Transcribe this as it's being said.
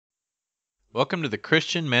Welcome to the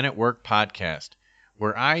Christian Men at Work podcast,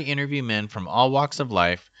 where I interview men from all walks of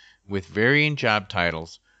life with varying job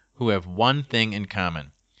titles who have one thing in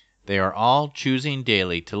common. They are all choosing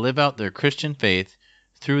daily to live out their Christian faith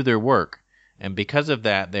through their work, and because of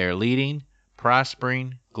that, they are leading,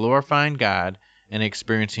 prospering, glorifying God, and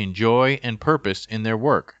experiencing joy and purpose in their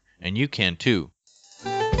work. And you can too.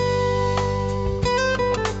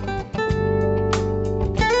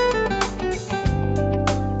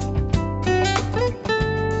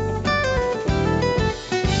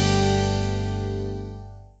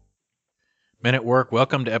 Men at Work,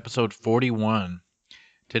 welcome to episode 41.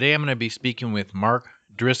 Today I'm going to be speaking with Mark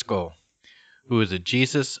Driscoll, who is a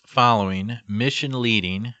Jesus-following,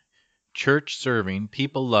 mission-leading, church-serving,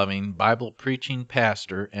 people-loving, Bible-preaching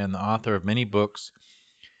pastor and the author of many books,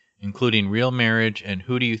 including Real Marriage and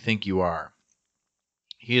Who Do You Think You Are?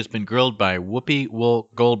 He has been grilled by Whoopi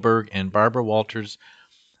Goldberg and Barbara Walters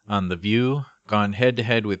on The View, gone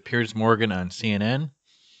head-to-head with Piers Morgan on CNN,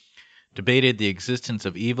 debated the existence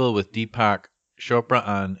of evil with Deepak Chopra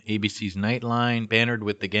on ABC's Nightline, bantered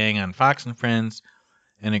with the gang on Fox and Friends,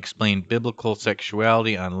 and explained biblical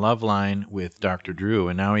sexuality on Loveline with Dr. Drew.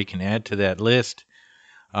 And now he can add to that list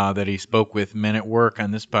that he spoke with Men at Work on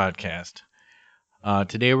this podcast.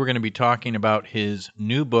 Today we're going to be talking about his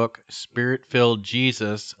new book, Spirit-Filled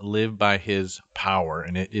Jesus, Live by His Power.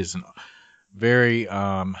 And it is a very,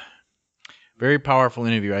 very powerful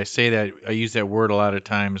interview. I say that, I use that word a lot of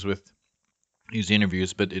times with these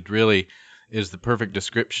interviews, but it really is the perfect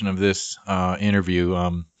description of this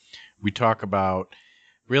interview. We talk about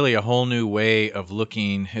really a whole new way of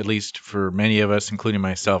looking, at least for many of us, including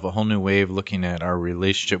myself, a whole new way of looking at our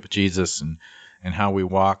relationship with Jesus and how we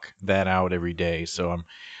walk that out every day. So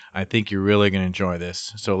I think you're really going to enjoy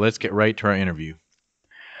this. So let's get right to our interview.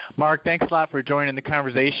 Mark, thanks a lot for joining the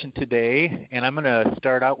conversation today. And I'm going to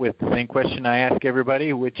start out with the same question I ask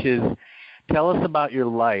everybody, which is, tell us about your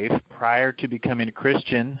life prior to becoming a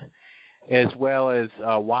Christian, as well as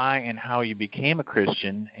why and how you became a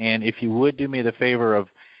Christian. And if you would do me the favor of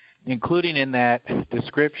including in that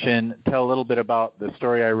description, tell a little bit about the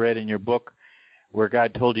story I read in your book where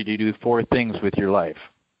God told you to do 4 things with your life.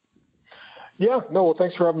 Yeah, no, well,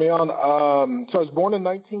 thanks for having me on. So I was born in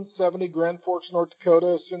 1970, Grand Forks, North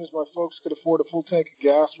Dakota. As soon as my folks could afford a full tank of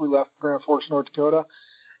gas, we left Grand Forks, North Dakota.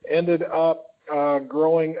 Ended up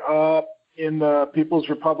growing up in the People's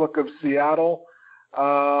Republic of Seattle.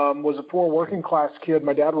 Was a poor working class kid.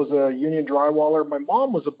 My dad was a union drywaller. My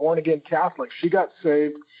mom was a born-again Catholic. She got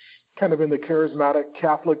saved kind of in the charismatic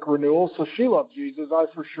Catholic renewal, so she loved Jesus. I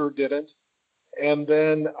for sure didn't. And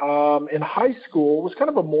then in high school, was kind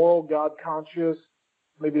of a moral, God-conscious,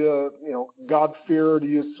 maybe a God-fear, to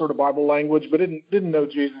use sort of Bible language, but didn't know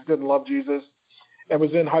Jesus, didn't love Jesus, and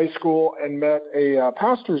was in high school and met a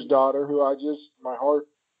pastor's daughter who my heart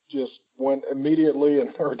just went immediately in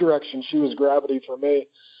her direction. She was gravity for me.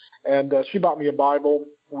 And she bought me a Bible.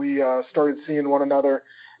 We started seeing one another.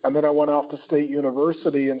 And then I went off to State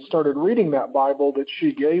University and started reading that Bible that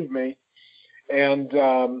she gave me, and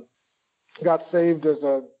got saved as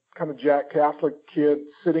a kind of Jack Catholic kid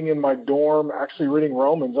sitting in my dorm, actually reading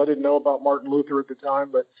Romans. I didn't know about Martin Luther at the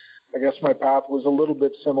time, but I guess my path was a little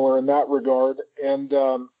bit similar in that regard. And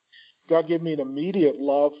God gave me an immediate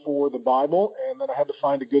love for the Bible, and then I had to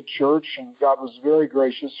find a good church, and God was very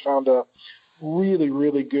gracious, found a really,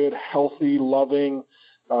 really good, healthy, loving,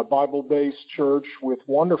 Bible-based church with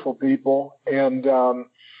wonderful people, and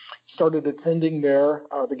started attending there.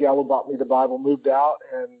 The gal who bought me the Bible moved out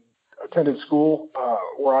and attended school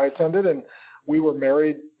where I attended, and we were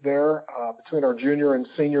married there between our junior and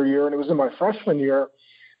senior year, and it was in my freshman year.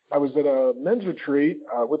 I was at a men's retreat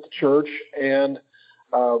with the church, and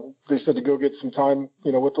they said to go get some time,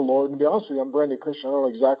 with the Lord. And to be honest with you, I'm a brand new Christian. I don't know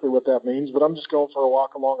exactly what that means, but I'm just going for a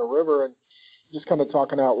walk along a river and just kind of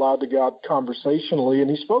talking out loud to God conversationally. And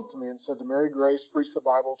he spoke to me and said, to marry grace, preach the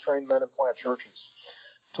Bible, train men, and plant churches.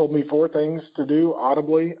 Told me 4 things to do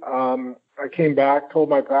audibly. I came back, told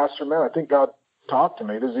my pastor, man, I think God talked to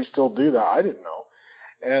me. Does he still do that? I didn't know.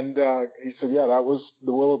 And he said, yeah, that was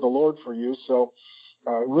the will of the Lord for you. So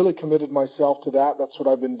really committed myself to that. That's what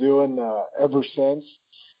I've been doing ever since.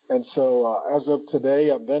 And so as of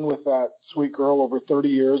today, I've been with that sweet girl over 30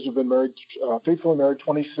 years. We've been married, faithfully married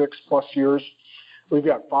 26 plus years. We've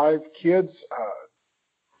got 5 kids.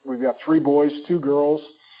 We've got 3 boys, 2 girls.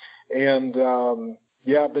 And,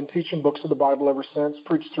 I've been teaching books of the Bible ever since,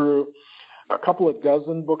 preached through a couple of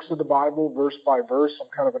dozen books of the Bible, verse by verse. I'm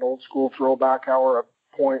kind of an old school throwback hour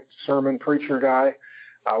point sermon preacher guy.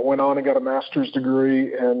 Went on and got a master's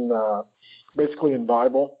degree in basically in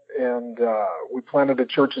Bible. And we planted a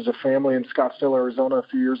church as a family in Scottsdale, Arizona a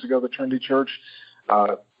few years ago, the Trinity Church.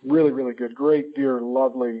 Really, really good. Great, dear,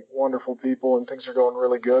 lovely, wonderful people, and things are going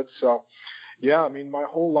really good. So, yeah, I mean, my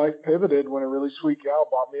whole life pivoted when a really sweet gal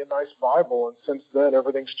bought me a nice Bible. And since then,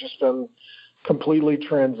 everything's just been completely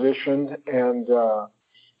transitioned.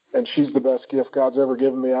 And she's the best gift God's ever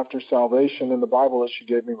given me after salvation. And the Bible that she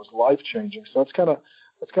gave me was life-changing. So that's kind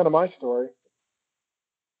of my story.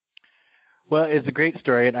 Well, it's a great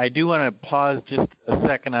story, and I do want to pause just a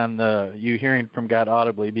second on you hearing from God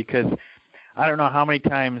audibly, because I don't know how many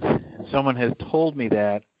times someone has told me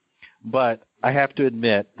that, but I have to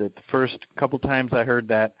admit that the first couple times I heard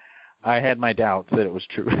that, I had my doubts that it was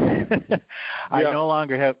true. I no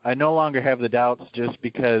longer have the doubts just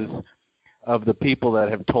because of the people that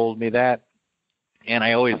have told me that, and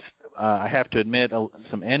I always I have to admit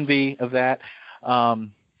some envy of that.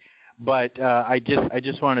 But I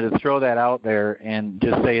just wanted to throw that out there and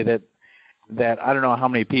just say that I don't know how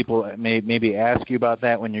many people maybe ask you about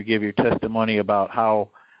that when you give your testimony about how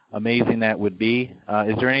amazing that would be.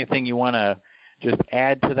 Is there anything you want to just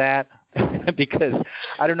add to that? Because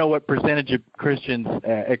I don't know what percentage of Christians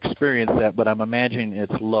experience that, but I'm imagining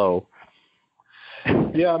it's low.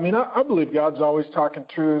 Yeah, I mean, I believe God's always talking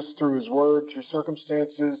to us through His Word, through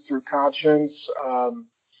circumstances, through conscience,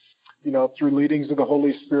 through leadings of the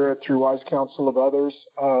Holy Spirit, through wise counsel of others.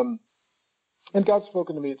 And God's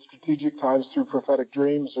spoken to me at strategic times through prophetic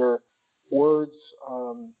dreams or words.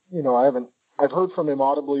 I've heard from Him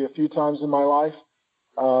audibly a few times in my life.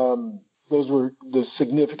 Those were the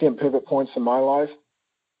significant pivot points in my life.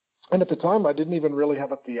 And at the time, I didn't even really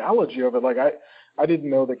have a theology of it. Like, I didn't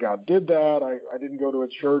know that God did that. I didn't go to a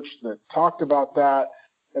church that talked about that.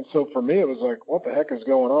 And so for me, it was like, what the heck is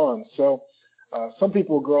going on? So some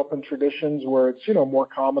people grow up in traditions where it's, more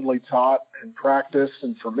commonly taught and practiced.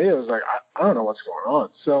 And for me, it was like, I don't know what's going on.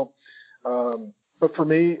 So, but for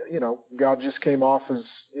me, God just came off as,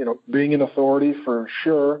 being an authority for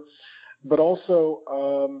sure, but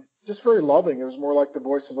also just very loving. It was more like the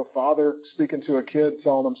voice of a father speaking to a kid,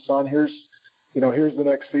 telling him, son, here's the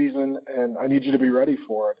next season, and I need you to be ready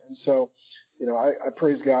for it. And so, I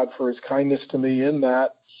praise God for His kindness to me in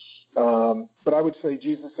that. But I would say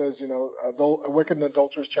Jesus says, a wicked and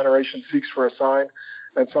adulterous generation seeks for a sign.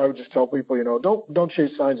 And so I would just tell people, don't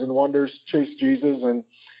chase signs and wonders, chase Jesus, and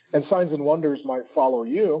signs and wonders might follow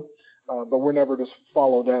you, but we're never to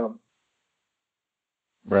follow them.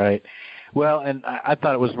 Right. Well, and I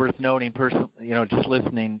thought it was worth noting, just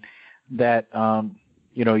listening, that,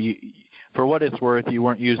 you, for what it's worth, you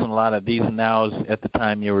weren't using a lot of these and nows at the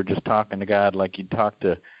time. You were just talking to God like you'd talk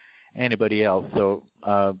to anybody else. So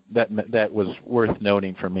that was worth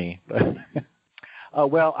noting for me.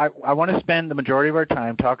 Well, I want to spend the majority of our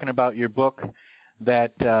time talking about your book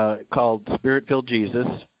that called Spirit-Filled Jesus.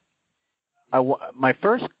 My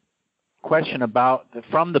first question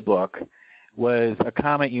from the book was a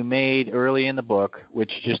comment you made early in the book,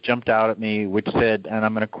 which just jumped out at me, which said, and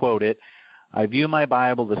I'm going to quote it, I view my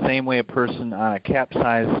Bible the same way a person on a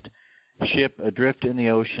capsized ship adrift in the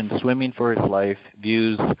ocean swimming for his life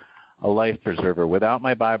views a life preserver. Without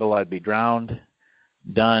my Bible, I'd be drowned,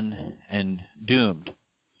 done, and doomed.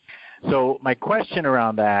 So my question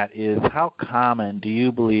around that is, how common do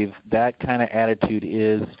you believe that kind of attitude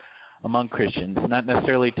is among Christians? Not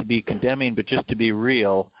necessarily to be condemning, but just to be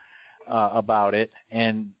real about it.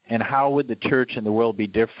 And how would the church and the world be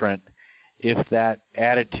different if that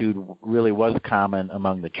attitude really was common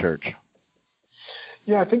among the church?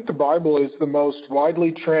 Yeah, I think the Bible is the most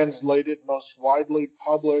widely translated, most widely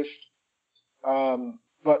published,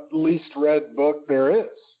 but least read book there is,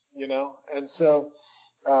 And so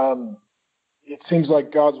it seems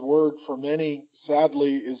like God's Word for many,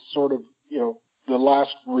 sadly, is sort of, the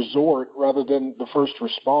last resort rather than the first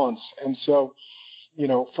response. And so,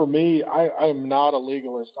 for me, I am not a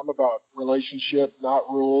legalist. I'm about relationship, not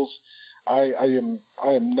rules. I am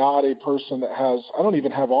not a person that I don't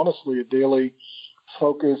even have, honestly, a daily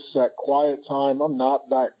focus at quiet time. I'm not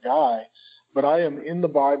that guy. But I am in the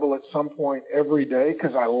Bible at some point every day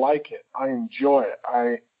because I like it. I enjoy it.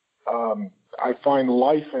 I find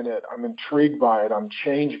life in it. I'm intrigued by it. I'm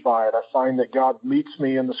changed by it. I find that God meets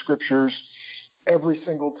me in the Scriptures every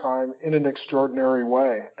single time in an extraordinary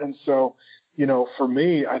way. And so, for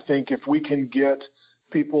me, I think if we can get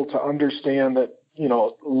people to understand that,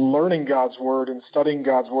 learning God's Word and studying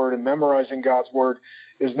God's Word and memorizing God's Word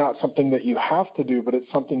is not something that you have to do, but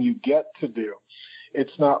it's something you get to do.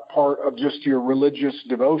 It's not part of just your religious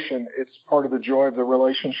devotion. It's part of the joy of the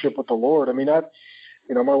relationship with the Lord. I mean,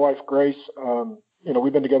 my wife, Grace,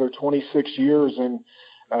 we've been together 26 years, and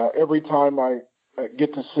every time I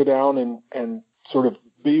get to sit down and sort of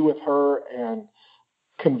be with her and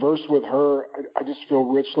converse with her, I just feel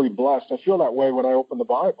richly blessed. I feel that way when I open the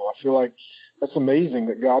Bible. I feel like that's amazing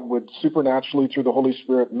that God would supernaturally, through the Holy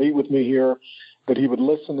Spirit, meet with me here, that he would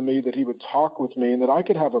listen to me, that he would talk with me, and that I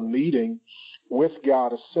could have a meeting with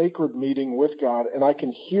God, a sacred meeting with God, and I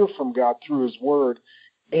can hear from God through his word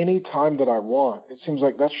any time that I want. It seems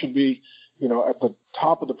like that should be, at the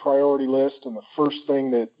top of the priority list and the first thing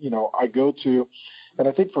that, I go to. And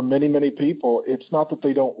I think for many, many people, it's not that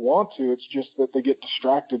they don't want to, it's just that they get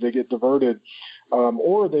distracted, they get diverted,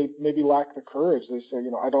 or they maybe lack the courage. They say,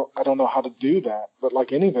 I don't know how to do that. But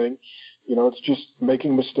like anything, it's just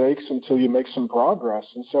making mistakes until you make some progress.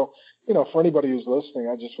 And so, for anybody who's listening,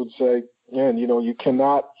 I just would say, man, you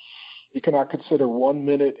cannot consider 1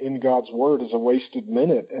 minute in God's word as a wasted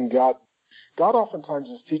minute. And God oftentimes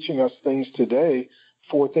is teaching us things today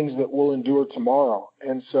for things that will endure tomorrow.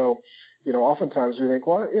 And so, oftentimes we think,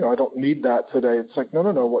 well, I don't need that today. It's like, no.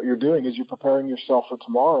 What you're doing is you're preparing yourself for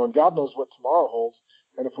tomorrow, and God knows what tomorrow holds.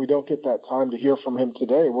 And if we don't get that time to hear from him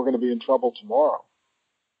today, we're going to be in trouble tomorrow.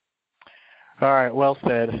 All right, well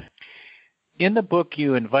said. In the book,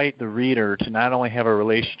 you invite the reader to not only have a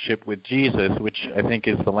relationship with Jesus, which I think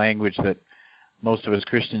is the language that most of us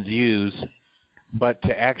Christians use, but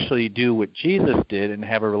to actually do what Jesus did and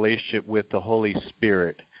have a relationship with the Holy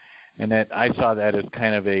Spirit. And that I saw that as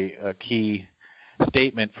kind of a key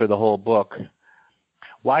statement for the whole book.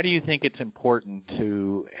 Why do you think it's important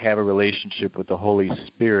to have a relationship with the Holy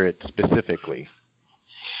Spirit specifically?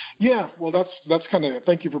 Yeah, well, that's kind of,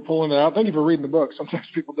 thank you for pulling it out. Thank you for reading the book. Sometimes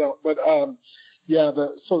people don't. But,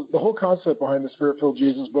 so the whole concept behind the Spirit-Filled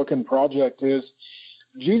Jesus book and project is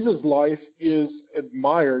Jesus' life is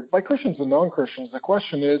admired by Christians and non-Christians. The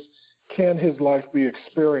question is, can his life be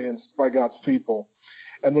experienced by God's people?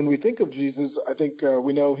 And when we think of Jesus, I think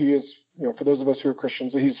we know he is, for those of us who are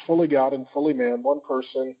Christians, that he's fully God and fully man, one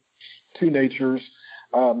person, two natures.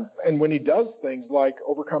 And when he does things like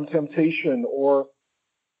overcome temptation or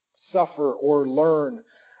suffer or learn,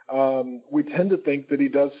 we tend to think that he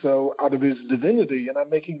does so out of his divinity. And I'm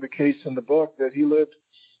making the case in the book that he lived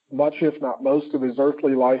much, if not most, of his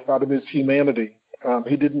earthly life out of his humanity.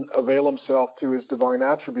 He didn't avail himself to his divine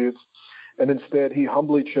attributes, and instead he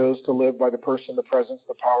humbly chose to live by the person, the presence,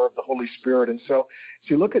 the power of the Holy Spirit. And so as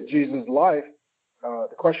you look at Jesus' life,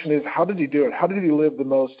 the question is, how did he do it? How did he live the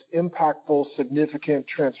most impactful, significant,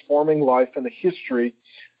 transforming life in the history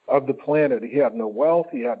of the planet? He had no wealth,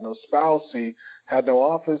 he had no spouse, he had no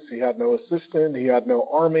office, he had no assistant, he had no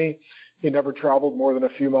army, he never traveled more than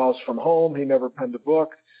a few miles from home, he never penned a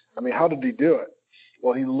book. I mean, how did he do it?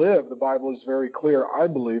 Well, he lived, the Bible is very clear, I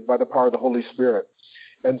believe, by the power of the Holy Spirit.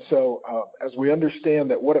 And so as we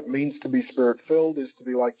understand that what it means to be Spirit-filled is to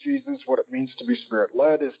be like Jesus, what it means to be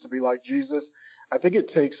Spirit-led is to be like Jesus, I think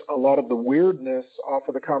it takes a lot of the weirdness off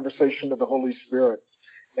of the conversation of the Holy Spirit.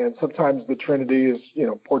 And sometimes the Trinity is,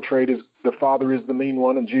 portrayed as the Father is the mean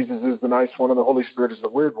one and Jesus is the nice one and the Holy Spirit is the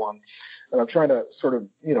weird one. And I'm trying to sort of,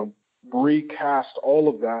 recast all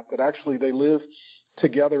of that actually they live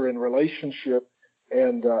together in relationship,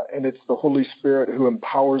 and it's the Holy Spirit who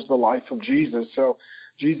empowers the life of Jesus. So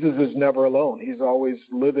Jesus is never alone. He's always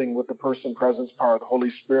living with the person, presence, power of the Holy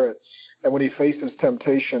Spirit. And when he faces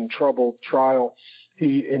temptation, trouble, trial,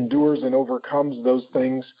 he endures and overcomes those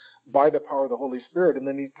things by the power of the Holy Spirit. And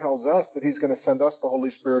then he tells us that he's going to send us the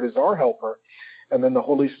Holy Spirit as our helper. And then the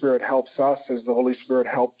Holy Spirit helps us as the Holy Spirit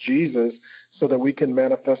helped Jesus, so that we can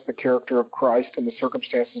manifest the character of Christ in the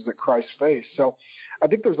circumstances that Christ faced. So I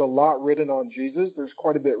think there's a lot written on Jesus. There's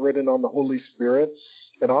quite a bit written on the Holy Spirit.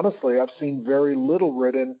 And honestly, I've seen very little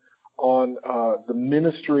written on the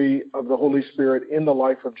ministry of the Holy Spirit in the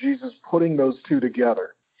life of Jesus, putting those two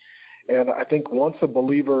together. And I think once a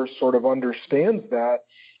believer sort of understands that,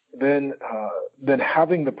 then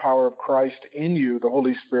having the power of Christ in you, the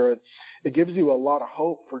Holy Spirit, it gives you a lot of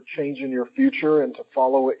hope for changing your future and to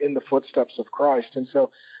follow in the footsteps of Christ. And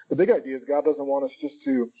so the big idea is God doesn't want us just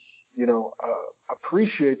to,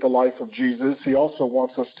 appreciate the life of Jesus. He also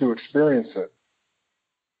wants us to experience it.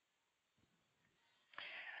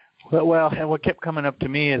 Well, and what kept coming up to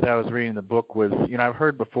me as I was reading the book was, I've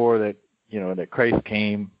heard before that, that Christ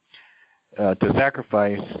came to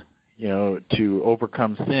sacrifice, to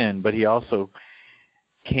overcome sin, but he also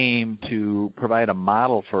came to provide a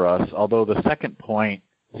model for us, although the second point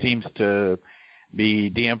seems to be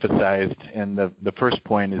de-emphasized, and the first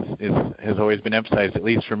point has always been emphasized, at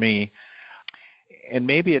least for me. And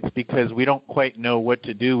maybe it's because we don't quite know what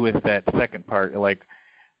to do with that second part, like,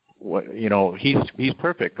 he's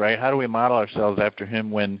perfect, right? How do we model ourselves after him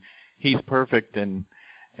when he's perfect and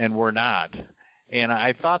we're not? And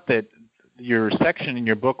I thought that your section in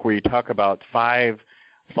your book where you talk about 5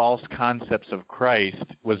 false concepts of Christ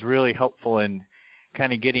was really helpful in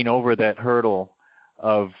kind of getting over that hurdle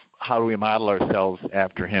of how do we model ourselves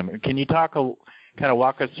after him. Can you kind of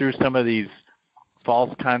walk us through some of these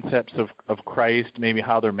false concepts of Christ, maybe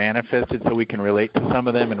how they're manifested so we can relate to some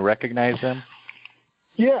of them and recognize them?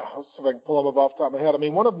 Yeah, let's see if I can pull them up off the top of my head. I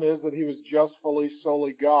mean, one of them is that he was just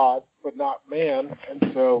solely God, but not man.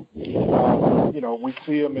 And so, we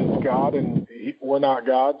see him as God, and we're not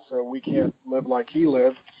God, so we can't live like he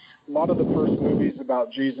lived. A lot of the first movies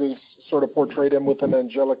about Jesus sort of portrayed him with an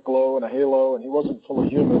angelic glow and a halo, and he wasn't fully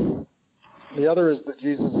human. The other is that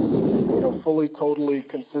Jesus is, fully, totally,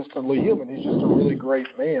 consistently human. He's just a really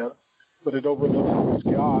great man, but it overlooks him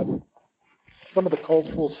as God. Some of the cults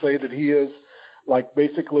will say that he is like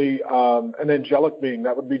basically an angelic being.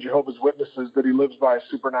 That would be Jehovah's Witnesses, that he lives by a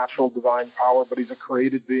supernatural divine power, but he's a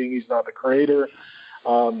created being. He's not the creator.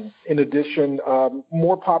 In addition,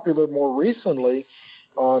 more popular more recently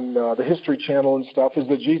on the History Channel and stuff is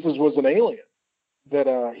that Jesus was an alien, that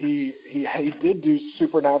he did do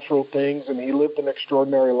supernatural things and he lived an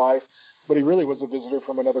extraordinary life, but he really was a visitor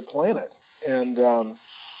from another planet. And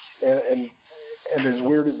as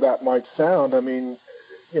weird as that might sound, I mean,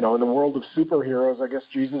 in the world of superheroes, I guess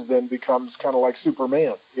Jesus then becomes kind of like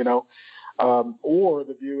Superman, or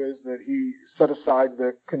the view is that he set aside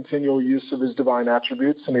the continual use of his divine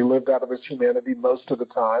attributes and he lived out of his humanity most of the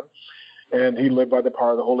time, and he lived by the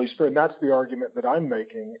power of the Holy Spirit. And that's the argument that I'm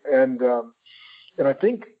making. And I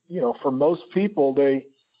think, for most people, they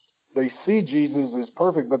see Jesus as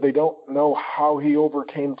perfect, but they don't know how he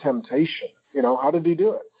overcame temptation. How did he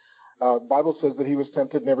do it? The Bible says that he was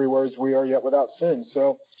tempted in everywhere as we are, yet without sin.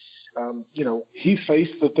 So, he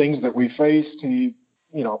faced the things that we faced. He,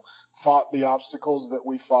 fought the obstacles that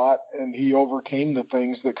we fought, and he overcame the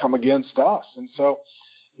things that come against us. And so,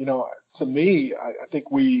 to me, I think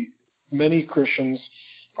many Christians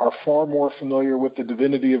are far more familiar with the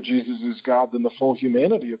divinity of Jesus as God than the full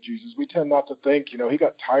humanity of Jesus. We tend not to think, he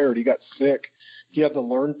got tired, he got sick, he had to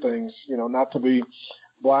learn things, not to be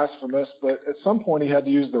blasphemous, but at some point he had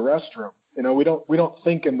to use the restroom. We don't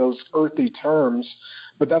think in those earthly terms,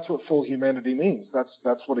 but that's what full humanity means.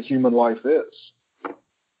 That's what a human life is.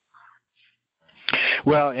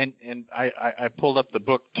 Well, and I pulled up the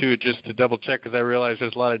book too just to double check, because I realize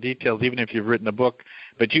there's a lot of details even if you've written a book,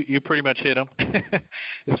 but you pretty much hit them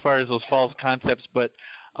as far as those false concepts. But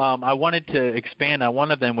I wanted to expand on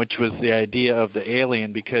one of them, which was the idea of the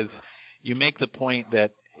alien, because you make the point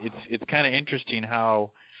that it's kind of interesting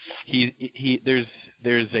how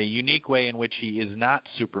there's a unique way in which he is not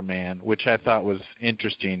Superman, which I thought was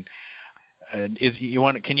interesting. Can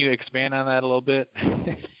you expand on that a little bit?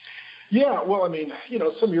 Yeah, well, I mean,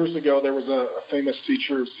 some years ago there was a famous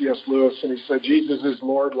teacher, C.S. Lewis, and he said Jesus is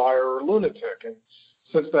Lord, liar, or lunatic. And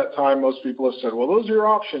since that time, most people have said, well, those are your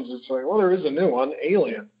options. It's like, well, there is a new one,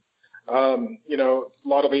 alien. A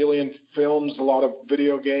lot of alien films, a lot of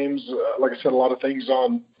video games, like I said, a lot of things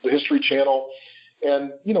on the History Channel.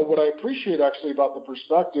 And, what I appreciate actually about the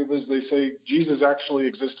perspective is they say Jesus actually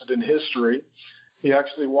existed in history. He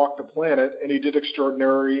actually walked the planet, and he did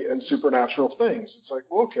extraordinary and supernatural things. It's like,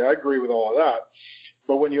 well, okay, I agree with all of that.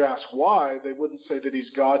 But when you ask why, they wouldn't say that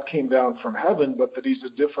he's God came down from heaven, but that he's a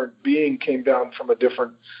different being came down from a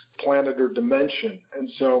different planet or dimension. And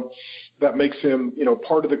so that makes him,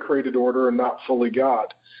 part of the created order and not fully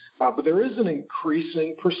God. But there is an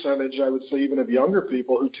increasing percentage, I would say, even of younger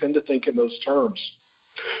people who tend to think in those terms.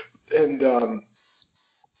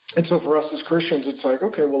 And so for us as Christians, it's like,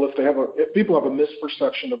 okay, well, if people have a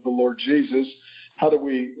misperception of the Lord Jesus, how do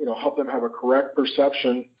we, help them have a correct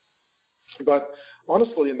perception? But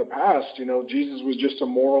honestly, in the past, Jesus was just a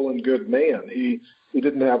moral and good man. He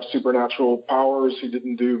didn't have supernatural powers. He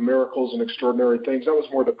didn't do miracles and extraordinary things. That was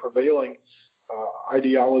more the prevailing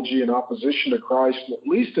ideology in opposition to Christ, at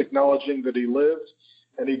least acknowledging that he lived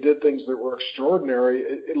and he did things that were extraordinary.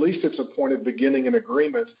 At least it's a point of beginning and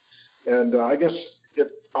agreement. And I guess if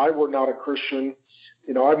I were not a Christian,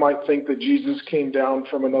 I might think that Jesus came down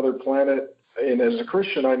from another planet. And as a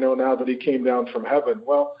Christian, I know now that he came down from heaven.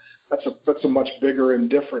 Well, that's a much bigger and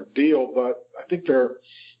different deal. But I think they're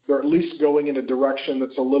at least going in a direction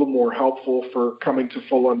that's a little more helpful for coming to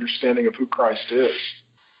full understanding of who Christ is.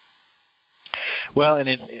 Well, and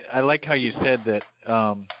I like how you said that,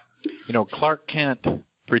 Clark Kent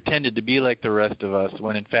pretended to be like the rest of us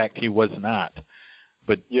when in fact he was not.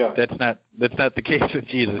 But yeah, that's not the case with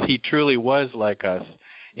Jesus. He truly was like us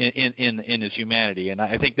in his humanity, and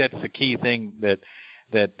I think that's the key thing that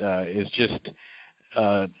is just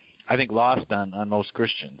I think lost on most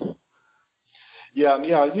Christians. Yeah.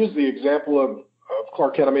 I use the example of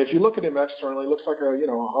Clark Kent. I mean, if you look at him externally, he looks like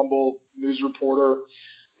a humble news reporter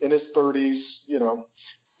in his 30s,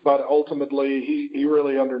 but ultimately he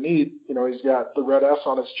really underneath, he's got the red S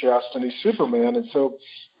on his chest and he's Superman. And so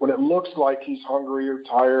when it looks like he's hungry or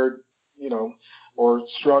tired, or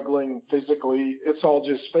struggling physically, it's all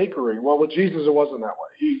just fakery. Well, with Jesus, it wasn't that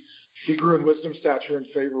way. He grew in wisdom, stature, and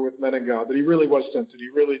favor with men and God, that he really was tempted. He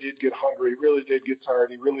really did get hungry. He really did get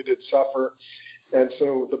tired. He really did suffer. And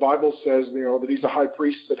so the Bible says, that he's a high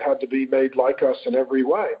priest that had to be made like us in every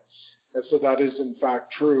way. And so that is, in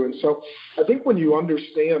fact, true. And so I think when you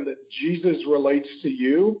understand that Jesus relates to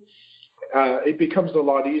you, it becomes a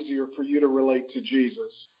lot easier for you to relate to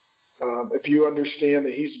Jesus. If you understand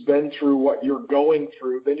that he's been through what you're going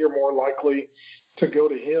through, then you're more likely to go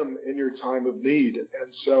to him in your time of need.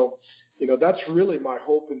 And so, that's really my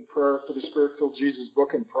hope and prayer for the Spirit-Filled Jesus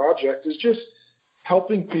Book and Project, is just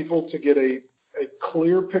helping people to get a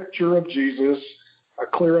clear picture of Jesus, a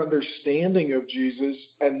clear understanding of Jesus,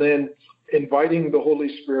 and then inviting the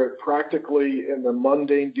Holy Spirit practically in the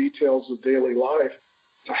mundane details of daily life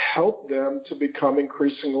to help them to become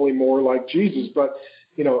increasingly more like Jesus. But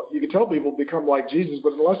you can tell people become like Jesus,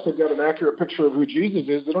 but unless they've got an accurate picture of who Jesus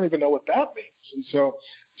is, they don't even know what that means. And so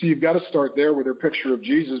you've got to start there with their picture of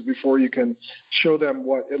Jesus before you can show them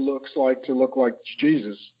what it looks like to look like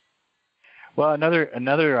Jesus. Well, another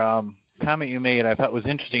comment you made I thought was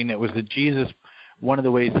interesting. That was that Jesus, one of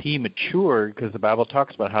the ways he matured, because the Bible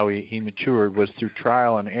talks about how he matured, was through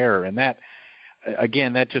trial and error. And that,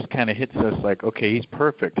 again, that just kind of hits us like, okay, he's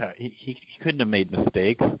perfect. He couldn't have made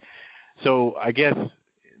mistakes. So I guess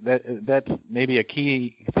that's maybe a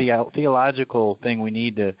key theological thing we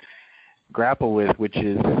need to grapple with, which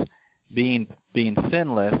is being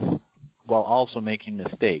sinless while also making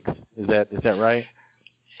mistakes. Is that right?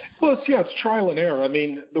 Well, it's trial and error. I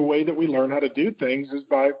mean, the way that we learn how to do things is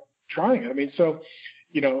by trying. I mean, so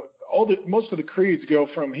most of the creeds go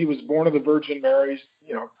from he was born of the Virgin Mary,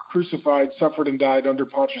 crucified, suffered, and died under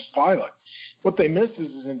Pontius Pilate. What they miss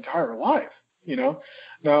is his entire life.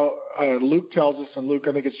 Now, Luke tells us in Luke,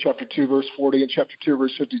 I think it's chapter 2, verse 40, and chapter 2,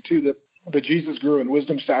 verse 52, that Jesus grew in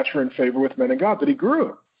wisdom, stature, and favor with men and God, that he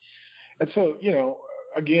grew. And so,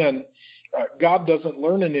 again, God doesn't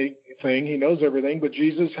learn anything. He knows everything, but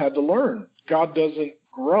Jesus had to learn. God doesn't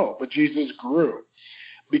grow, but Jesus grew,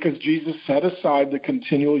 because Jesus set aside the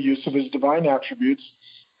continual use of his divine attributes,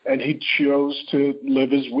 and he chose to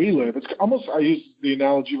live as we live. It's almost, I used the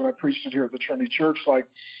analogy when I preached it here at the Trinity Church, like,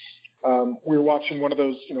 we were watching one of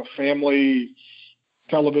those, family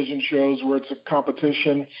television shows where it's a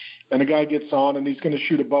competition, and a guy gets on and he's going to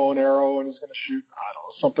shoot a bow and arrow, and he's going to shoot,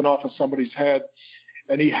 something off of somebody's head.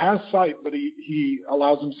 And he has sight, but he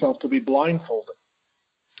allows himself to be blindfolded.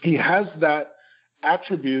 He has that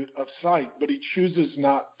attribute of sight, but he chooses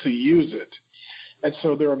not to use it. And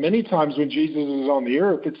so there are many times when Jesus is on the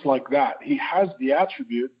earth, it's like that. He has the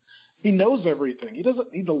attribute. He knows everything. He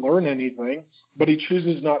doesn't need to learn anything, but he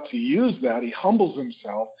chooses not to use that. He humbles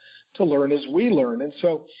himself to learn as we learn. And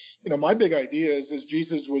so, my big idea is as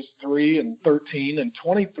Jesus was 3 and 13 and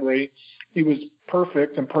 23, he was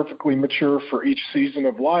perfect and perfectly mature for each season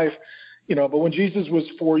of life. But when Jesus was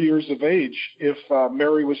 4 years of age, if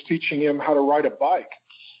Mary was teaching him how to ride a bike,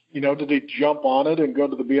 did he jump on it and go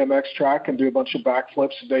to the BMX track and do a bunch of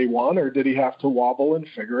backflips day one, or did he have to wobble and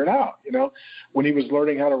figure it out? When he was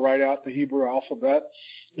learning how to write out the Hebrew alphabet,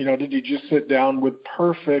 did he just sit down with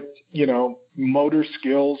perfect, motor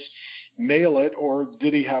skills, nail it, or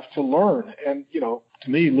did he have to learn? And, to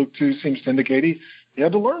me, Luke 2 seems to indicate he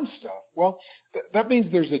had to learn stuff. Well, that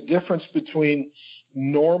means there's a difference between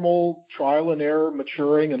normal trial and error,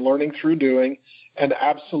 maturing and learning through doing, and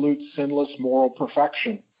absolute sinless moral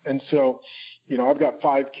perfection. And so, I've got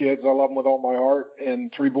 5 kids. I love them with all my heart,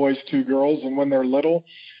 and 3 boys, 2 girls. And when they're little,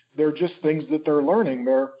 they're just things that they're learning.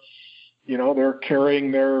 They're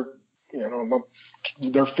carrying their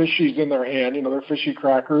fishies in their hand, their fishy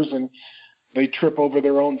crackers, and they trip over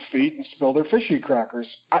their own feet and spill their fishy crackers.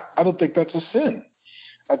 I don't think that's a sin.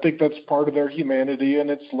 I think that's part of their humanity, and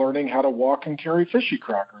it's learning how to walk and carry fishy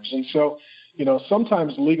crackers. And so,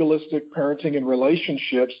 sometimes legalistic parenting and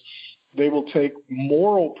relationships, they will take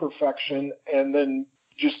moral perfection and then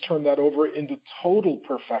just turn that over into total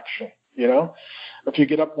perfection. If you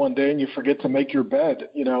get up one day and you forget to make your bed,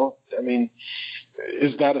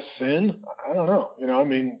 is that a sin? I don't know.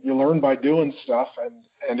 You learn by doing stuff,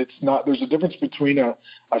 and it's not, there's a difference between a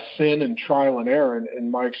sin and trial and error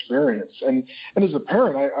in my experience. And as a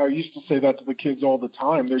parent, I used to say that to the kids all the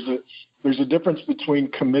time. There's a difference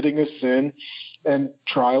between committing a sin and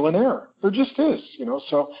trial and error. There just is,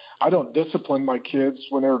 so I don't discipline my kids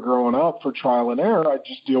when they're growing up for trial and error. I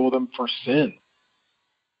just deal with them for sin.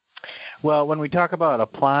 Well, when we talk about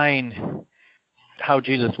applying how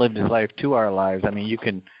Jesus lived his life to our lives, I mean, you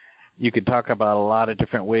could talk about a lot of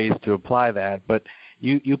different ways to apply that, but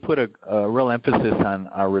you put a real emphasis on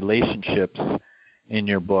our relationships in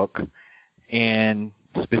your book, and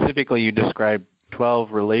specifically you described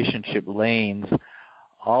 12 relationship lanes,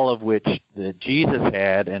 all of which that Jesus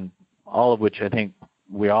had, and all of which I think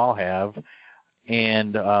we all have.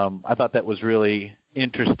 And I thought that was really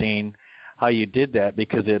interesting how you did that,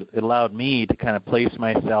 because it allowed me to kind of place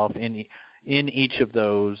myself in each of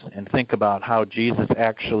those and think about how Jesus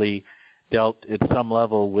actually dealt at some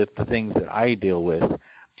level with the things that I deal with.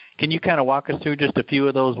 Can you kind of walk us through just a few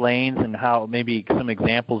of those lanes and how maybe some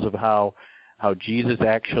examples of how Jesus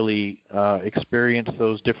actually experienced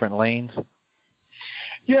those different lanes?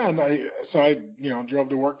 Yeah, and I drove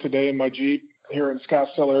to work today in my Jeep here in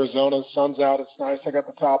Scottsdale, Arizona. The sun's out, it's nice. I got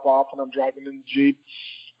the top off and I'm driving in the Jeep.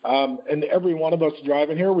 And every one of us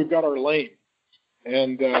driving here, we've got our lane.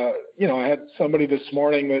 And, I had somebody this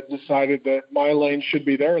morning that decided that my lane should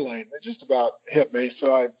be their lane. It just about hit me.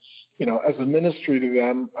 So I, as a ministry to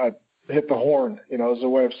them, I hit the horn, as a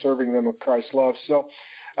way of serving them with Christ's love. So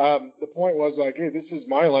the point was like, hey, this is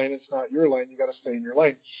my lane. It's not your lane. You got to stay in your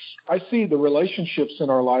lane. I see the relationships in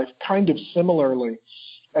our life kind of similarly.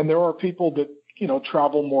 And there are people that,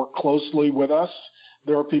 travel more closely with us.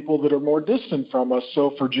 There are people that are more distant from us.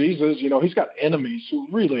 So for Jesus, he's got enemies who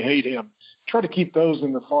really hate him. Try to keep those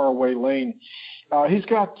in the faraway lane. He's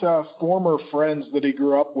got former friends that he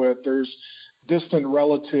grew up with. There's distant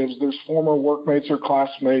relatives. There's former workmates or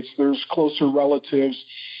classmates. There's closer relatives.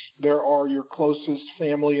 There are your closest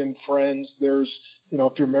family and friends. There's,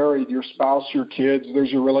 if you're married, your spouse, your kids.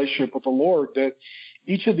 There's your relationship with the Lord. That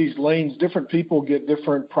each of these lanes, different people get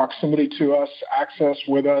different proximity to us, access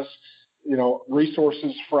with us,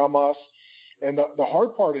 resources from us. And the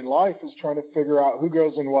hard part in life is trying to figure out who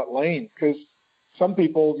goes in what lane, because some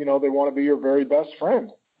people, they want to be your very best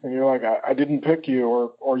friend. And you're like, I didn't pick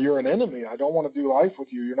you, or you're an enemy. I don't want to do life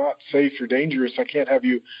with you. You're not safe. You're dangerous. I can't have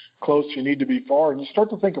you close. You need to be far. And you start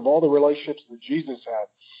to think of all the relationships that Jesus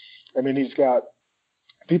had. I mean, he's got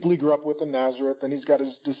people he grew up with in Nazareth, and he's got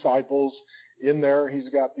his disciples in there. He's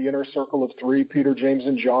got the inner circle of 3, Peter, James,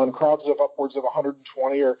 and John, crowds of upwards of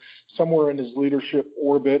 120 or somewhere in his leadership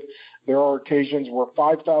orbit. There are occasions where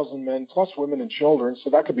 5,000 men plus women and children, so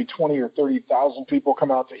that could be 20 or 30,000 people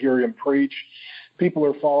come out to hear him preach. People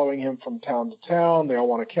are following him from town to town. They all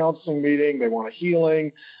want a counseling meeting. They want a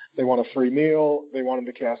healing. They want a free meal. They want him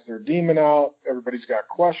to cast their demon out. Everybody's got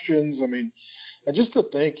questions. I mean, and just to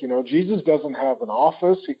think, Jesus doesn't have an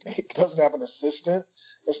office. He doesn't have an assistant.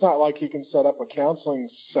 It's not like he can set up a counseling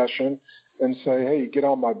session and say, hey, get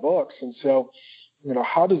on my books. And so,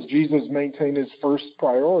 how does Jesus maintain his first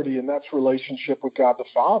priority? And that's relationship with God the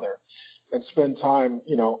Father, and spend time,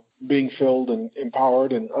 being filled and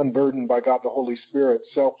empowered and unburdened by God the Holy Spirit.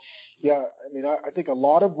 So, yeah, I think a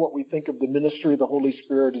lot of what we think of the ministry of the Holy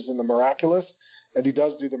Spirit is in the miraculous, and he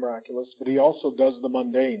does do the miraculous, but he also does the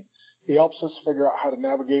mundane. He helps us figure out how to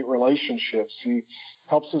navigate relationships. He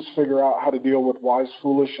helps us figure out how to deal with wise,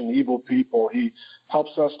 foolish, and evil people. He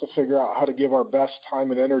helps us to figure out how to give our best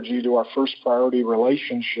time and energy to our first priority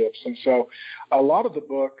relationships. And so a lot of the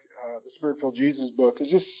book, the Spirit-Filled Jesus book, is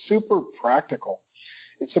just super practical.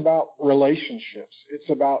 It's about relationships. It's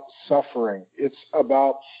about suffering. It's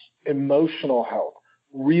about emotional health.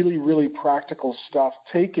 Really, really practical stuff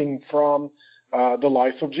taking from the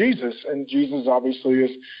life of Jesus. And Jesus obviously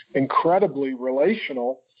is incredibly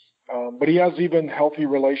relational, but he has even healthy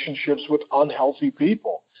relationships with unhealthy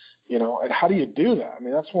people, and how do you do that?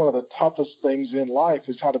 That's one of the toughest things in life,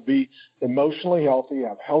 is how to be emotionally healthy,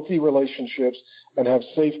 have healthy relationships, and have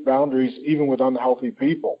safe boundaries even with unhealthy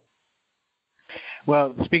people.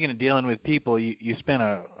 Well, speaking of dealing with people, you spent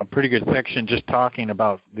a pretty good section just talking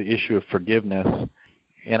about the issue of forgiveness,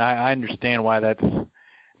 and I understand why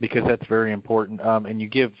because that's very important. And you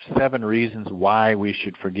give 7 reasons why we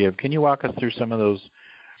should forgive. Can you walk us through some of those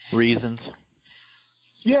reasons?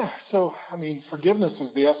 Yeah. So, forgiveness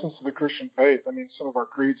is the essence of the Christian faith. Some of our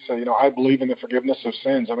creeds say, I believe in the forgiveness of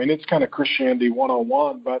sins. It's kind of Christianity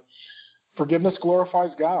 101, but forgiveness glorifies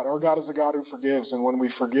God. Our God is a God who forgives. And when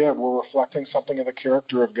we forgive, we're reflecting something of the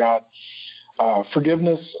character of God.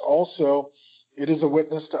 Forgiveness also, it is a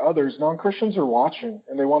witness to others. Non-Christians are watching,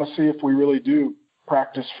 and they want to see if we really do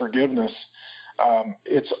practice forgiveness.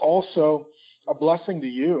 It's also a blessing to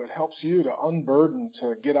you. It helps you to unburden,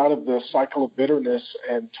 to get out of the cycle of bitterness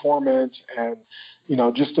and torment and,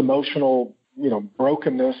 just emotional,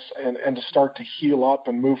 brokenness, and to start to heal up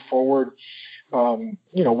and move forward,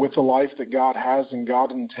 with the life that God has and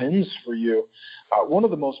God intends for you. One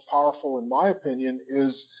of the most powerful, in my opinion,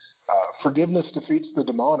 is forgiveness defeats the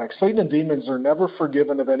demonic. Satan and demons are never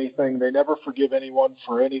forgiven of anything. They never forgive anyone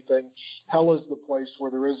for anything. Hell is the place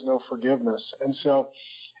where there is no forgiveness. And so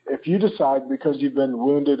if you decide, because you've been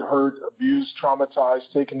wounded, hurt, abused,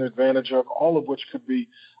 traumatized, taken advantage of, all of which could be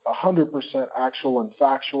 100% actual and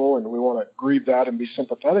factual, and we want to grieve that and be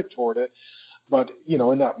sympathetic toward it, but,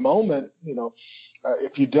 in that moment,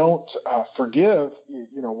 if you don't forgive,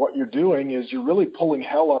 what you're doing is you're really pulling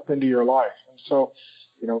hell up into your life. And so,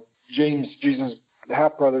 James, Jesus'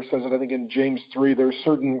 half-brother, says it, I think in James 3, there's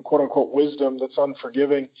certain quote-unquote wisdom that's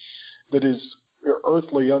unforgiving, that is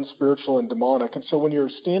earthly, unspiritual, and demonic. And so when you're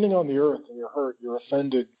standing on the earth and you're hurt, you're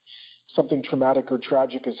offended, something traumatic or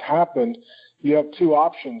tragic has happened, you have two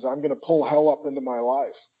options. I'm going to pull hell up into my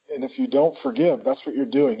life. And if you don't forgive, that's what you're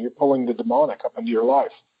doing. You're pulling the demonic up into your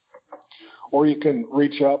life. Or you can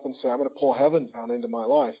reach up and say, I'm going to pull heaven down into my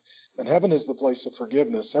life. And heaven is the place of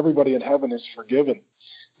forgiveness. Everybody in heaven is forgiven.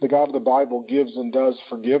 The God of the Bible gives and does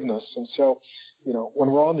forgiveness. And so,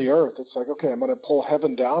 when we're on the earth, it's like, okay, I'm going to pull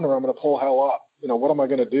heaven down or I'm going to pull hell up. What am I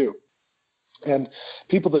going to do? And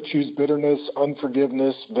people that choose bitterness,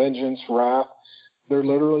 unforgiveness, vengeance, wrath, they're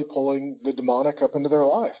literally pulling the demonic up into their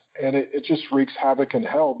life. And it just wreaks havoc in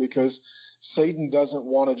hell, because Satan doesn't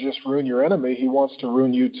want to just ruin your enemy. He wants to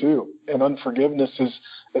ruin you too. And unforgiveness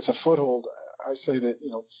it's a foothold. I say that,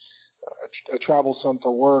 I travel some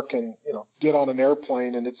for work and, get on an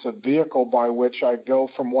airplane, and it's a vehicle by which I go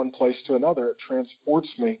from one place to another. It transports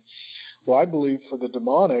me. Well, I believe for the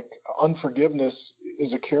demonic, unforgiveness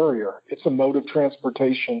is a carrier. It's a mode of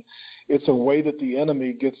transportation. It's a way that the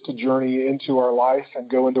enemy gets to journey into our life and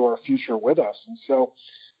go into our future with us. And so,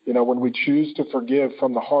 when we choose to forgive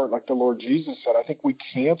from the heart, like the Lord Jesus said, I think we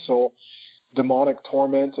cancel demonic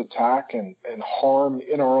torment, attack, and harm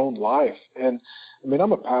in our own life. And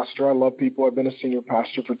I'm a pastor. I love people. I've been a senior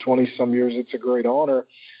pastor for 20-some years. It's a great honor.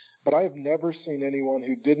 But I have never seen anyone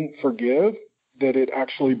who didn't forgive that it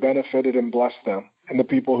actually benefited and blessed them and the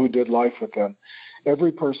people who did life with them.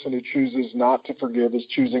 Every person who chooses not to forgive is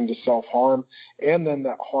choosing to self-harm, and then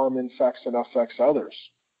that harm infects and affects others.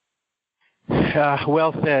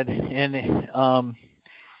 Well said. And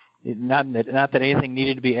not that anything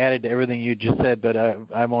needed to be added to everything you just said, but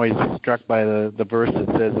I'm always struck by the verse that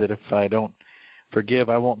says that if I don't forgive,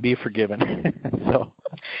 I won't be forgiven. So,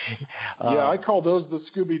 yeah, I call those the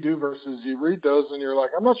Scooby-Doo verses. You read those and you're like,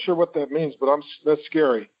 I'm not sure what that means, but that's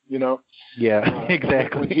scary, Yeah,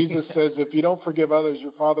 exactly. When Jesus says, if you don't forgive others,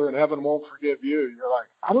 your Father in heaven won't forgive you. You're like,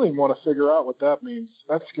 I don't even want to figure out what that means.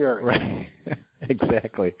 That's scary. Right.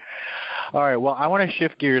 Exactly. All right. Well, I want to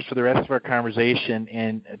shift gears for the rest of our conversation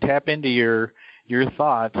and tap into your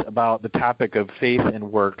thoughts about the topic of faith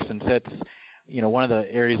and works, since that's one of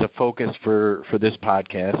the areas of focus for this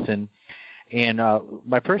podcast. And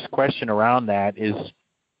my first question around that is,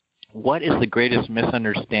 what is the greatest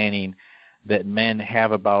misunderstanding that men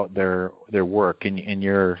have about their work in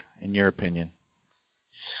your opinion?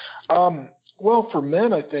 Well, for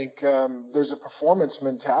men, I think there's a performance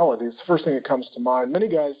mentality. It's the first thing that comes to mind. Many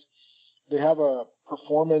guys, they have a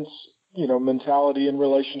performance, mentality in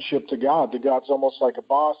relationship to God. That God's almost like a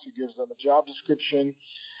boss who gives them a job description,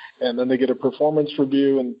 and then they get a performance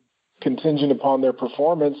review, and contingent upon their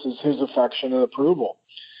performance is his affection and approval.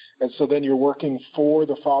 And so then you're working for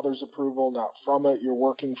the Father's approval, not from it. You're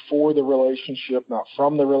working for the relationship, not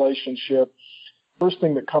from the relationship. First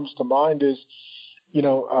thing that comes to mind is,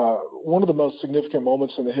 one of the most significant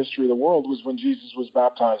moments in the history of the world was when Jesus was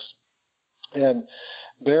baptized. And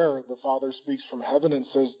there the Father speaks from heaven and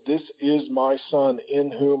says, this is my Son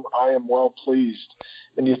in whom I am well pleased.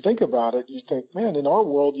 And you think about it, you think, man, in our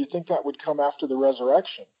world, you think that would come after the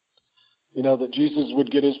resurrection. That Jesus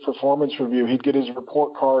would get his performance review. He'd get his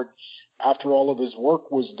report card after all of his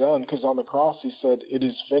work was done, because on the cross he said, it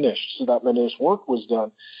is finished. So that meant his work was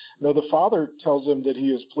done. No, the Father tells him that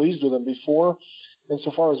he is pleased with him before,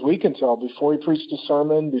 insofar as we can tell, before he preached a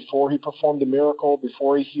sermon, before he performed a miracle,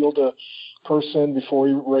 before he healed a person, before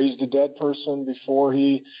he raised a dead person, before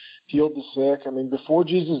he healed the sick. Before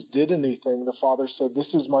Jesus did anything, the Father said, this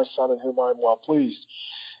is my Son in whom I am well pleased.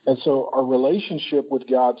 And so our relationship with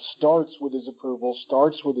God starts with his approval,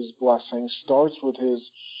 starts with his blessing, starts with his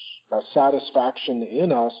satisfaction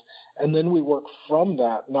in us, and then we work from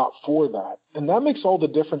that, not for that. And that makes all the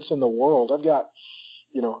difference in the world. I've got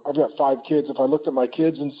 5 kids. If I looked at my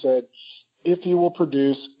kids and said, if you will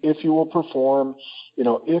produce, if you will perform,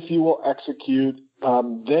 if you will execute,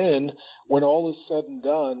 then when all is said and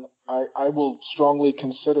done, I will strongly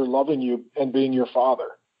consider loving you and being your father.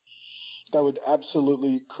 That would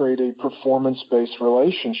absolutely create a performance-based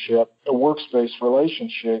relationship, a works-based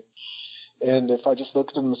relationship. And if I just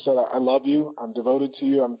looked at them and said, I love you, I'm devoted to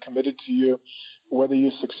you, I'm committed to you, whether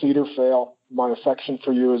you succeed or fail, my affection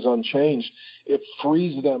for you is unchanged, it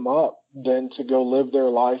frees them up then to go live their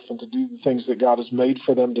life and to do the things that God has made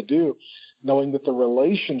for them to do, knowing that the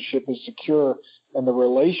relationship is secure and the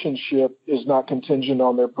relationship is not contingent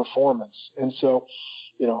on their performance. And so,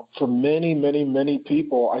 for many, many, many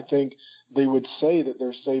people, I think they would say that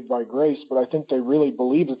they're saved by grace, but I think they really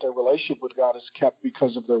believe that their relationship with God is kept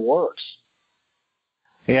because of their works.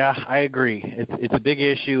 Yeah, I agree. It's a big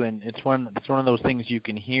issue, and it's one of those things you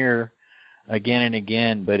can hear again and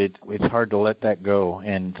again, but it's hard to let that go.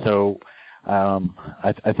 And so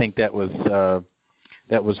I think that was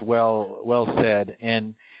well said.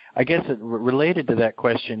 And I guess related to that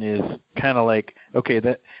question is kind of like, okay,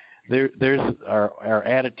 that there's our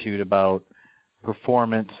attitude about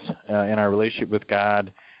performance in our relationship with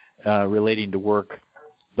God relating to work.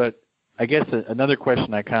 But I guess another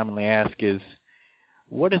question I commonly ask is,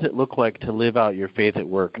 what does it look like to live out your faith at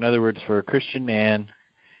work? In other words, for a Christian man,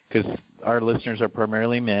 because our listeners are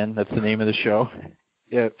primarily men, that's the name of the show.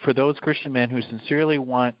 For those Christian men who sincerely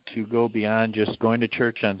want to go beyond just going to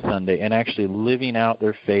church on Sunday and actually living out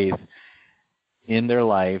their faith in their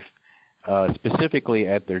life, specifically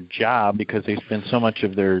at their job, because they spend so much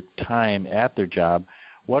of their time at their job,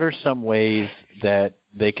 what are some ways that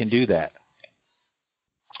they can do that?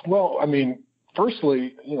 Well,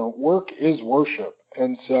 firstly, work is worship.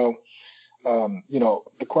 And so,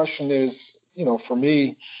 the question is, for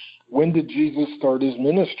me, when did Jesus start his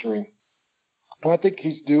ministry? Well, I think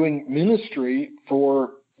he's doing ministry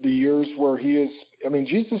for the years where he is.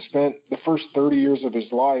 Jesus spent the first 30 years of his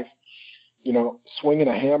life, swinging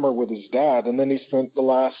a hammer with his dad. And then he spent the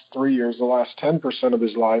last 3 years, the last 10% of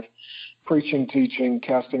his life, preaching, teaching,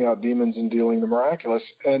 casting out demons, and dealing the miraculous.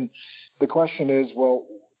 And the question is, well,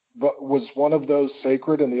 but was one of those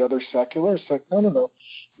sacred and the other secular? It's like, no.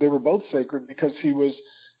 They were both sacred because he was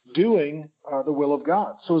doing the will of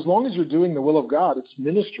God. So as long as you're doing the will of God, it's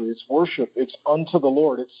ministry, it's worship, it's unto the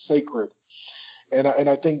Lord, it's sacred. And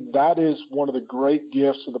I think that is one of the great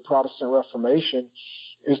gifts of the Protestant Reformation,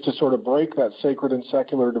 is to sort of break that sacred and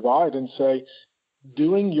secular divide and say,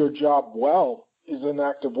 doing your job well is an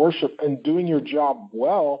act of worship, and doing your job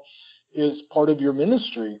well is part of your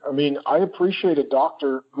ministry. I appreciate a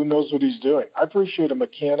doctor who knows what he's doing. I appreciate a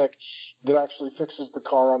mechanic that actually fixes the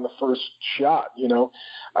car on the first shot.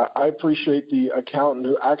 I appreciate the accountant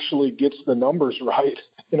who actually gets the numbers right.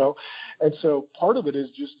 And so part of it is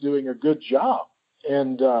just doing a good job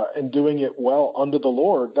and doing it well under the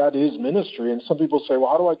Lord. That is ministry. And some people say,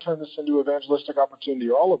 well, how do I turn this into evangelistic opportunity,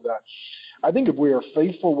 or all of that? I think if we are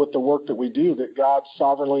faithful with the work that we do, that God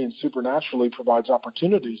sovereignly and supernaturally provides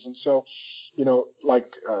opportunities. And so,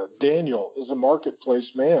 Daniel is a marketplace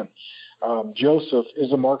man. Joseph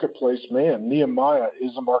is a marketplace man. Nehemiah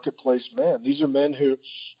is a marketplace man. These are men who,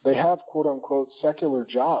 they have quote-unquote secular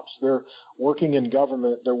jobs. They're working in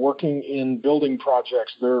government. They're working in building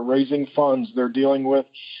projects. They're raising funds. They're dealing with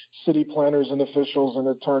city planners and officials and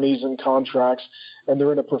attorneys and contracts, and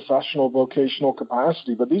they're in a professional vocational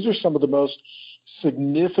capacity. But these are some of the most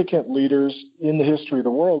significant leaders in the history of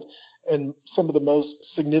the world, and some of the most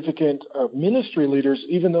significant ministry leaders,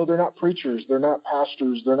 even though they're not preachers, they're not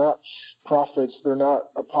pastors, they're not prophets, they're not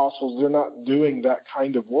apostles, they're not doing that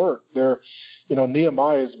kind of work.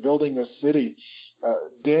 Nehemiah is building a city.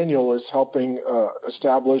 Daniel is helping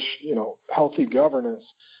establish, healthy governance.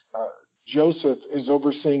 Joseph is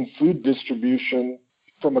overseeing food distribution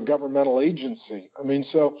from a governmental agency.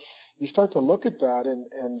 So you start to look at that,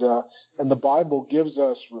 and the Bible gives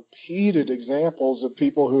us repeated examples of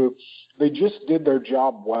people who, they just did their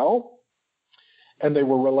job well, and they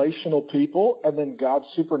were relational people, and then God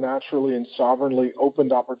supernaturally and sovereignly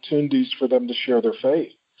opened opportunities for them to share their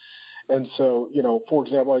faith. And so, for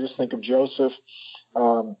example, I just think of Joseph.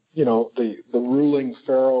 The ruling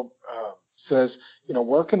Pharaoh says,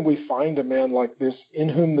 where can we find a man like this in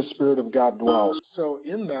whom the Spirit of God dwells? So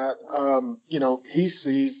in that, he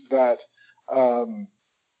sees that,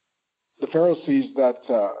 the Pharaoh sees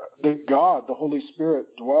that God, the Holy Spirit,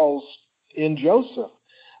 dwells in Joseph.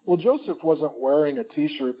 Well, Joseph wasn't wearing a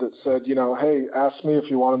T-shirt that said, hey, ask me if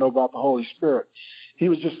you want to know about the Holy Spirit. He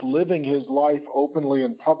was just living his life openly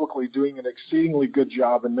and publicly, doing an exceedingly good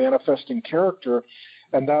job in manifesting character,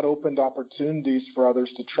 and that opened opportunities for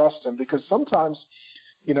others to trust him. Because sometimes,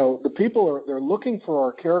 the people they're looking for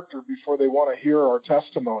our character before they want to hear our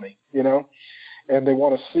testimony, and they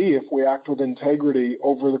want to see if we act with integrity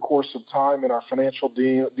over the course of time in our financial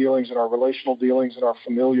dealings, in our relational dealings, in our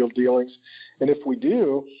familial dealings. And if we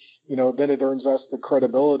do, then it earns us the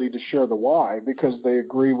credibility to share the why, because they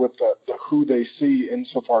agree with the who they see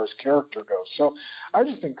insofar as character goes. So I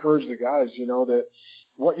just encourage the guys, that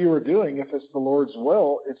what you are doing, if it's the Lord's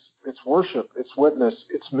will, it's worship, it's witness,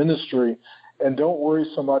 it's ministry, and don't worry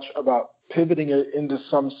so much about pivoting it into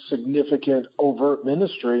some significant overt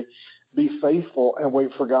ministry. Be faithful and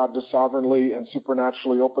wait for God to sovereignly and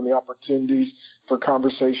supernaturally open the opportunities for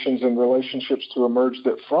conversations and relationships to emerge,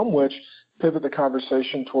 that from which pivot the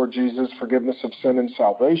conversation toward Jesus, forgiveness of sin, and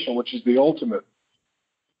salvation, which is the ultimate.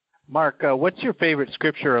 Mark, what's your favorite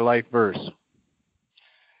scripture or life verse?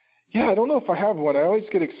 Yeah, I don't know if I have one. I always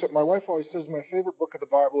get excited. My wife always says my favorite book of the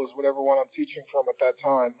Bible is whatever one I'm teaching from at that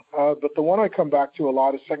time. But the one I come back to a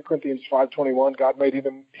lot is 2 Corinthians 5:21. God made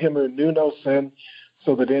him who knew no sin,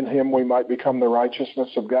 so that in him we might become the righteousness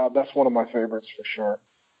of God. That's one of my favorites for sure.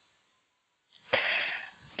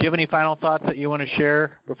 Do you have any final thoughts that you want to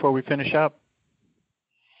share before we finish up?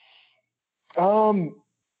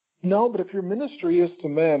 No, but if your ministry is to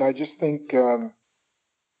men, I just think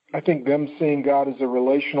them seeing God as a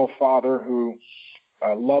relational father who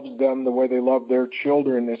loves them the way they love their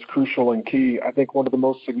children is crucial and key. I think one of the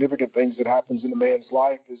most significant things that happens in a man's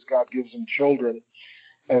life is God gives him children.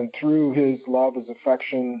 And through his love, his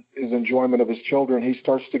affection, his enjoyment of his children, he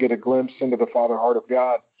starts to get a glimpse into the father heart of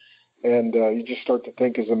God. And you just start to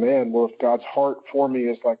think as a man, well, if God's heart for me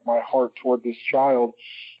is like my heart toward this child,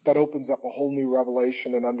 that opens up a whole new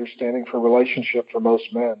revelation and understanding for relationship for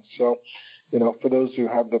most men. So, for those who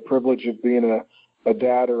have the privilege of being a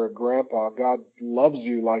dad or a grandpa, God loves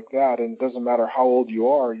you like that. And it doesn't matter how old you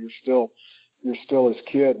are, you're still his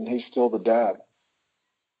kid, and he's still the dad.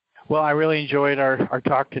 Well, I really enjoyed our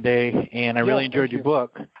talk today, and I really enjoyed your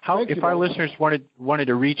book. If our listeners wanted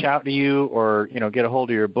to reach out to you or get a hold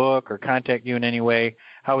of your book or contact you in any way,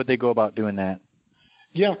 how would they go about doing that?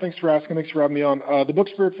 Yeah, thanks for asking. Thanks for having me on. The book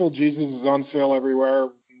Spirit-Filled Jesus is on sale everywhere: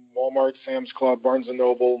 Walmart, Sam's Club, Barnes &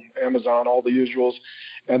 Noble, Amazon, all the usuals.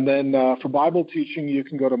 And then for Bible teaching, you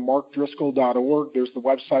can go to markdriscoll.org. There's the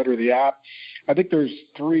website or the app. I think there's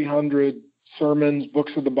 300 sermons,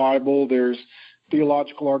 books of the Bible. There's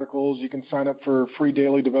theological articles. You can sign up for free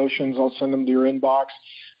daily devotions. I'll send them to your inbox.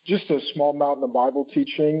 Just a small amount of Bible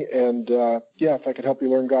teaching. And, if I could help you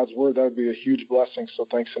learn God's Word, that would be a huge blessing. So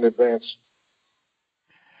thanks in advance.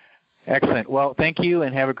 Excellent. Well, thank you,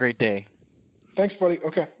 and have a great day. Thanks, buddy.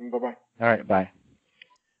 Okay, bye-bye. All right, bye.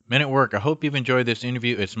 Men at Work, I hope you've enjoyed this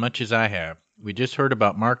interview as much as I have. We just heard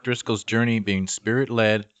about Mark Driscoll's journey being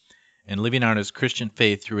Spirit-led and living out his Christian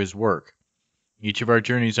faith through his work. Each of our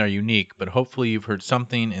journeys are unique, but hopefully you've heard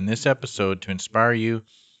something in this episode to inspire you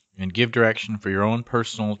and give direction for your own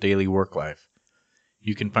personal daily work life.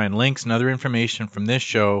 You can find links and other information from this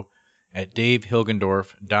show at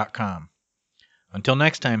davehilgendorf.com. Until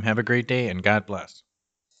next time, have a great day and God bless.